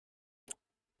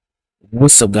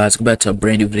What's up, guys? Welcome back to a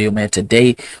brand new video, man.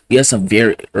 Today we have some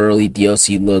very early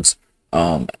DLC looks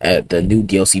at the new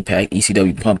DLC pack,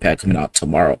 ECW Pump Pack, coming out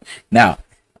tomorrow. Now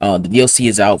the DLC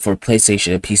is out for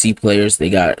PlayStation and PC players. They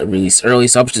got released early,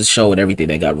 so I'm just showing everything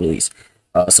that got released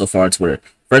so far on Twitter.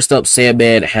 First up,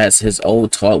 Sandman has his own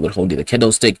talk with holding the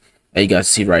kendo stick that you guys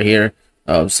see right here.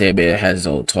 Sandman has his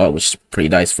own talk, which is pretty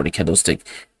nice for the kendo stick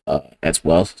as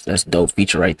well. So that's a dope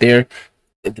feature right there.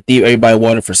 The theme everybody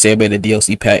wanted for Sandman, the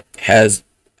DLC pack, has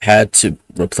had to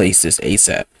replace this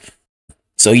ASAP.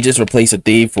 So he just replaced the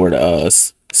theme for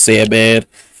the Sandman.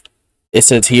 It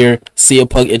says here, CM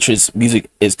Punk entrance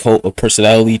music is Cult of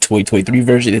Personality 2023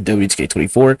 version in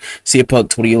WWE2K24. CM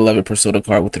Punk 2011 Persona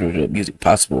card with the music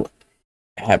possible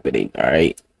happening.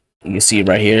 Alright. You can see it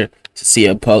right here.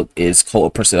 CM Punk is Cult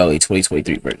of Personality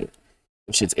 2023 version.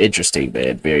 Which is interesting,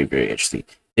 man. Very, very interesting.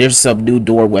 There's some new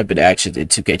door weapon actions in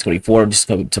 2K24 just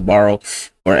coming tomorrow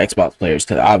for Xbox players,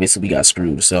 because obviously we got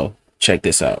screwed. So check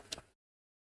this out.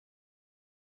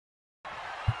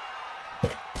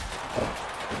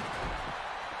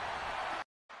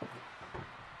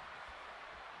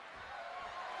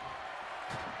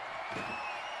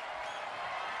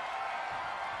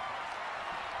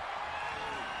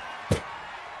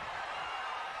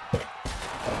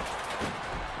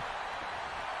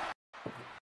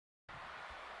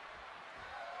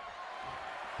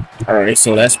 Alright,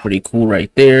 so that's pretty cool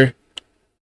right there.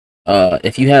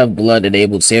 If you have blood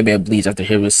enabled, Sandman bleeds after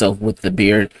hitting himself with the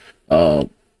beard bear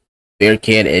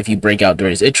can, and if you break out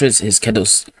during his entrance, his kendo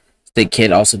stick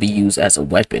can also be used as a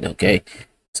weapon. Okay,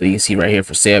 so you can see right here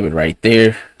for Sandman right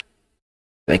there,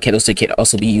 that kendo stick can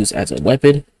also be used as a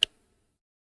weapon.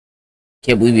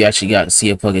 Can't believe we actually got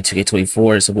CM Punk in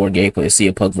 2K24. Some more gameplay of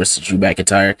CM Punk versus Drew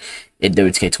McIntyre in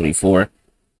WK24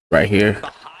 right here. The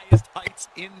highest heights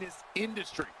in this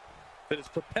industry that has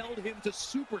propelled him to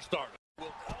superstardom.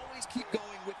 Will always keep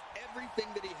going with everything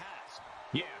that he has.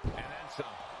 Yeah, and then some.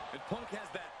 And Punk has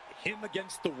that him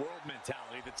against the world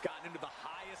mentality that's gotten him to the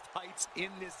highest heights in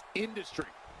this industry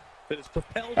that has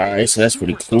propelled him. Alright, so that's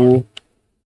pretty cool.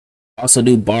 Also,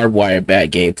 new barbed wire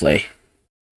bat gameplay.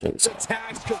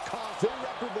 Attacks could cause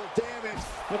irreparable damage,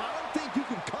 but I don't think you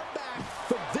can come back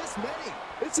from this many.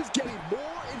 This is getting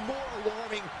more and more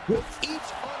alarming with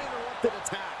each uninterrupted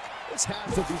attack. This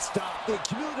has to be stopped. The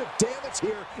cumulative damage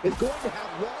here is going to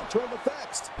have long-term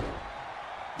effects.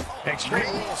 Extreme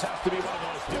Rules has to be one of the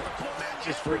most difficult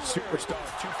matches for a superstar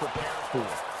to prepare for.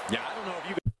 Yeah, I don't know if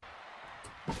you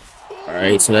can...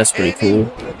 Alright, so that's pretty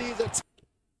cool.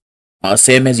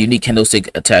 Sandman's unique kendo stick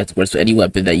attack works with any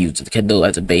weapon that uses the kendo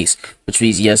as a base, which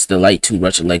means yes, the light 2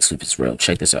 Russian leg sweep is real.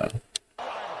 Check this out.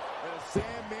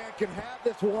 Sandman can have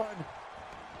this one.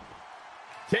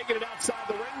 Taking it outside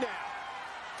the ring now.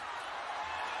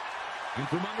 And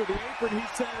from under the apron, he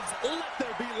says, let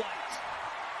there be light.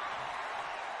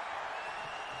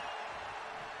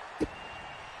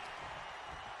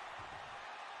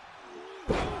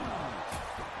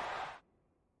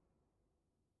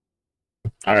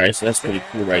 Alright, so that's pretty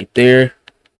cool right there.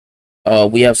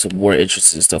 We have some more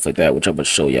interesting stuff like that, which I'm gonna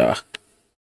show y'all.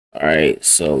 Alright,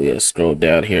 so yeah, scroll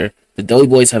down here. The Dudley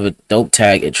Boys have a dope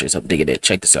tag entrance. I'm digging it.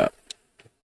 Check this out.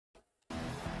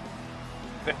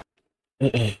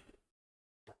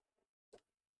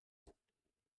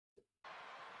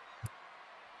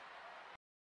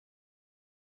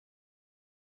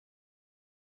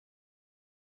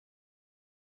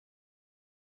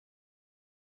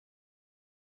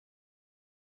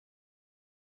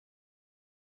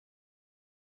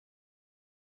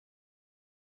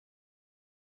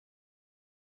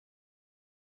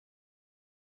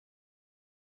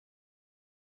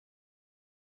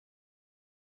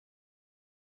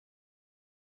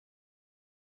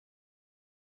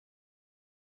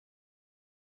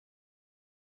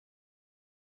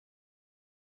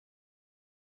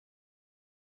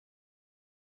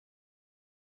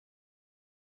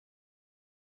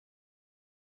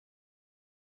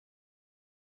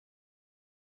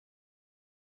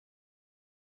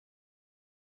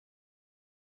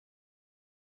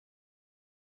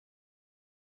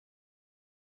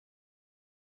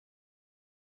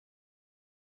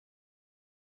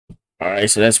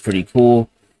 Alright, so that's pretty cool.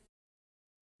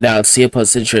 Now, CM Punk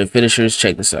signature and finishers.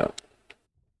 Check this out.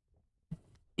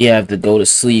 You have to go to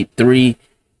sleep 3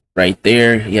 right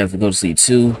there. You have to go to sleep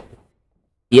 2.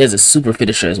 He has a super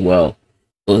finisher as well.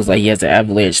 So it's like he has the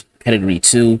Avalanche Pedigree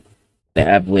 2, the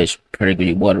Avalanche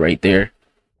Pedigree 1 right there.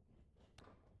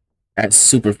 That's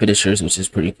super finishers, which is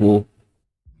pretty cool.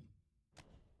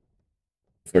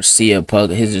 For CM Punk,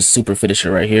 his is super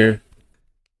finisher right here.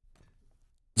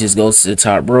 Just goes to the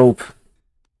top rope.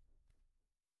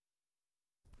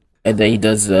 And then he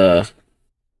does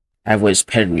average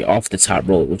pedigree off the top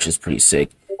rope, which is pretty sick.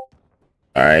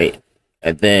 All right,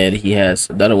 and then he has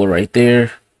another one right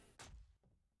there.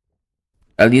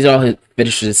 These are all his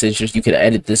finishers and signatures. You can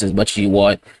edit this as much as you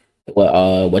want.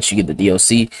 Once you get the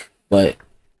DLC, but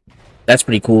that's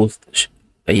pretty cool.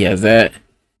 He has that.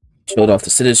 Showed off the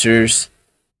signatures.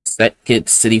 Second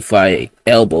City Fly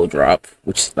elbow drop,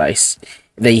 which is nice.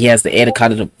 And then he has the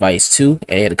Anaconda device 2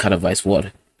 and Anaconda device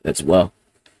 1 as well.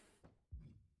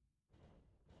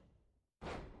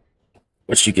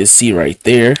 Which you can see right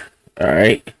there.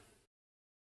 Alright.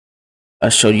 I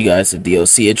showed you guys the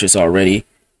DLC interest already.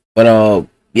 But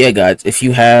yeah guys, if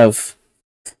you have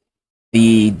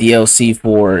the DLC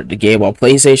for the game on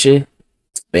PlayStation,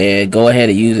 man, go ahead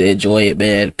and use it, enjoy it,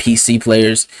 man. PC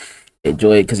players,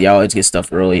 enjoy it because you always get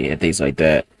stuff early and things like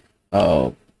that.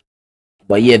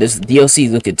 But yeah, this DLC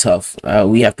is looking tough.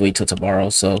 We have to wait till tomorrow,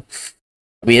 so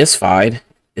I mean it's fine,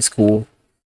 it's cool.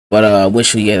 But I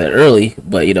wish we get it early,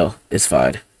 but you know, it's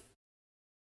fine.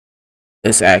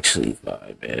 It's actually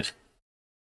fine, man.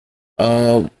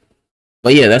 Um,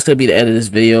 but yeah, that's gonna be the end of this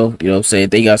video. You know what I'm saying?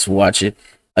 Thank you guys for watching.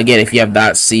 Again, if you have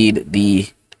not seen the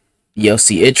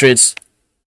DLC entrance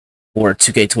for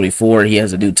 2K24, he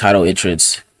has a new title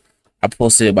entrance. I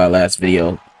posted it in my last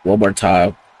video. One more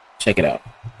time, check it out.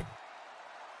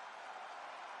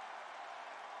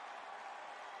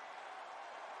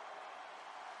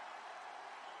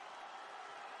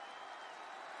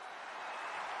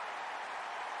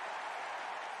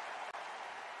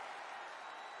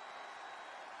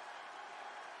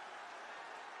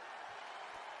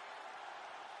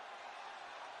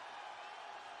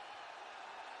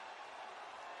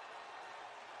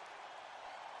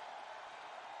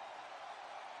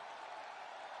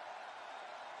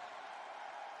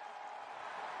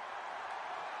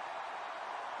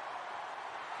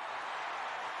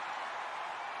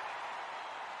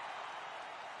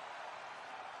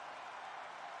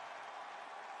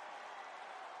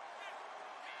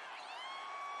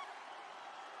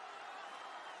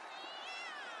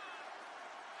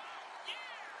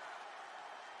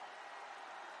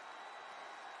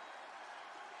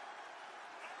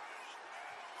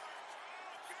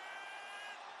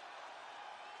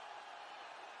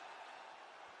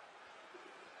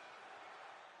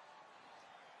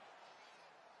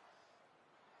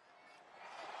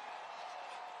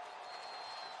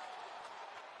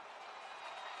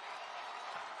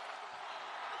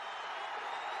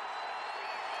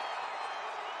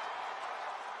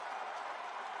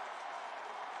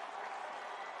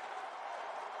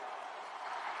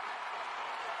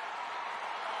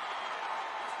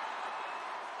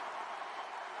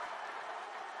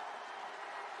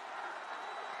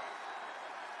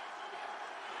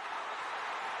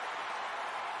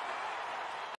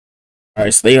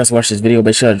 Alright, so thank you guys for watching this video.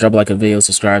 Make sure to drop a like on the video,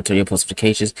 subscribe, turn your post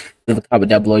notifications, leave a comment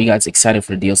down below. You guys excited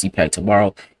for the DLC pack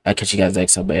tomorrow. I'll catch you guys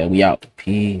next time, man. We out.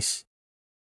 Peace.